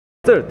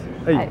Third.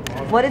 Hi.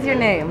 What is your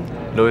name?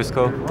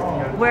 Luisco,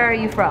 Where are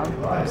you from?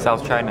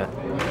 South China.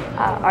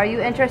 Are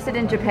you interested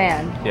in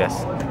Japan?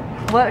 Yes.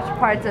 What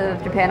parts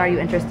of Japan are you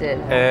interested?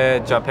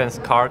 Japan's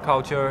car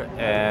culture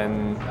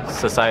and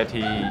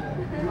society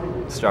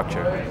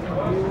structure.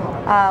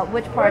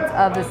 Which parts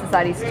of the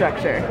society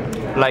structure?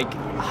 Like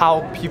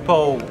how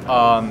people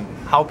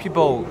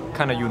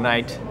kind of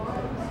unite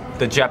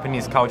the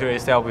Japanese culture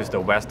itself with the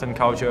Western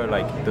culture,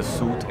 like the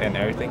suit and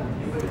everything.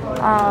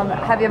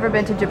 Have you ever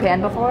been to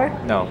Japan before?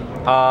 No.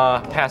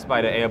 Passed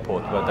by the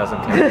airport, but doesn't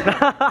count.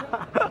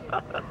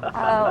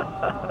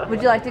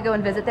 Would you like to go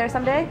and visit there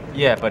someday?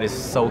 Yeah, but it's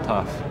so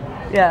tough.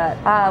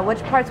 Yeah.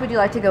 Which parts would you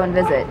like to go and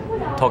visit?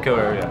 Tokyo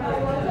area.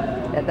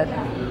 Yeah,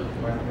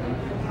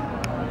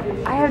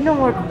 I have no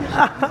more questions.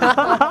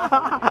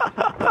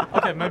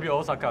 Okay, maybe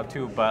Osaka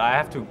too, but I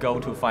have to go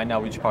to find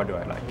out which part do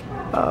I like.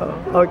 Oh,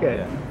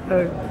 okay.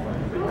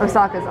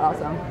 Osaka's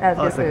awesome. That's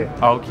good food.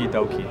 Okie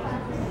dokie.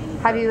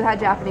 Have you had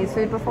Japanese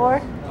food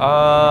before?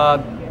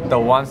 The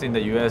ones in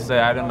the USA,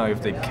 I don't know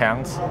if they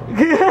count.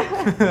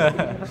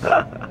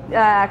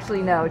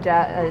 Actually, no.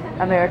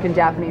 American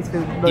Japanese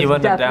food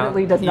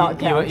definitely does not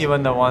count.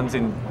 Even the ones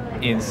in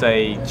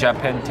say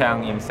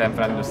Japantown in San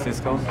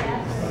Francisco.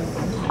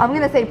 I'm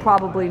gonna say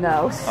probably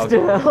no.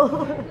 Still.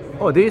 Okay.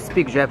 Oh, do you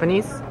speak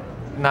Japanese?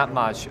 Not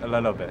much, a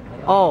little bit.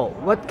 Oh,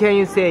 what can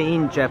you say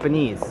in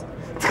Japanese?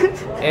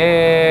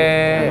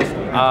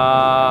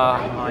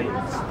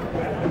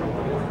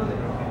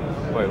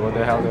 Wait, what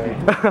the hell?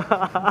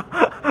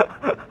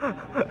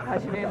 は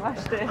じめま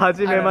して。は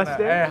じめまし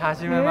て。は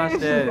じめまし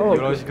て。よ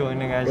ろしくお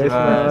願いし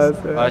ま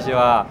す。私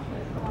は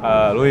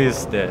ルイ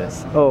スで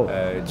す。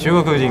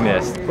中国人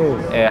です。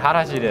20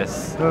歳で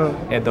す。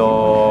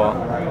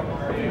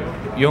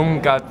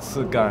4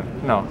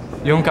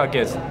ヶ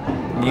月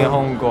日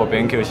本語を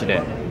勉強し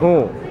て。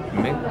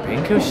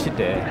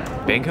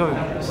勉強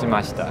し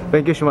ました。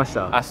勉強しまし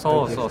た。あ、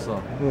そう。あ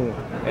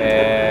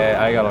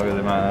りがとうござ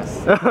いま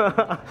す。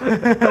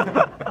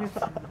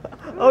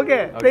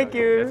Okay, thank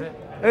you.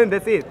 That's it?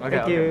 That's it. Okay,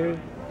 Thank you.